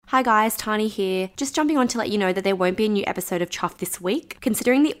Hi guys, Tani here. Just jumping on to let you know that there won't be a new episode of Chuffed this week.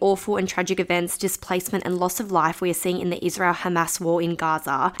 Considering the awful and tragic events, displacement and loss of life we are seeing in the Israel-Hamas war in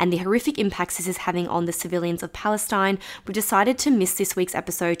Gaza and the horrific impacts this is having on the civilians of Palestine, we've decided to miss this week's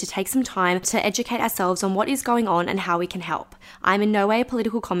episode to take some time to educate ourselves on what is going on and how we can help. I'm in no way a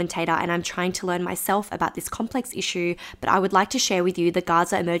political commentator and I'm trying to learn myself about this complex issue, but I would like to share with you the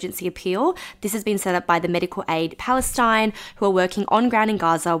Gaza Emergency Appeal. This has been set up by the Medical Aid Palestine, who are working on ground in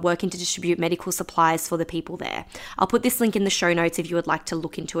Gaza, working to distribute medical supplies for the people there. I'll put this link in the show notes if you would like to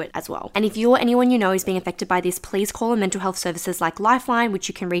look into it as well. And if you or anyone you know is being affected by this, please call on mental health services like Lifeline, which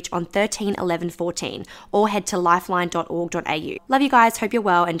you can reach on 13 11 14, or head to lifeline.org.au. Love you guys, hope you're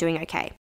well and doing okay.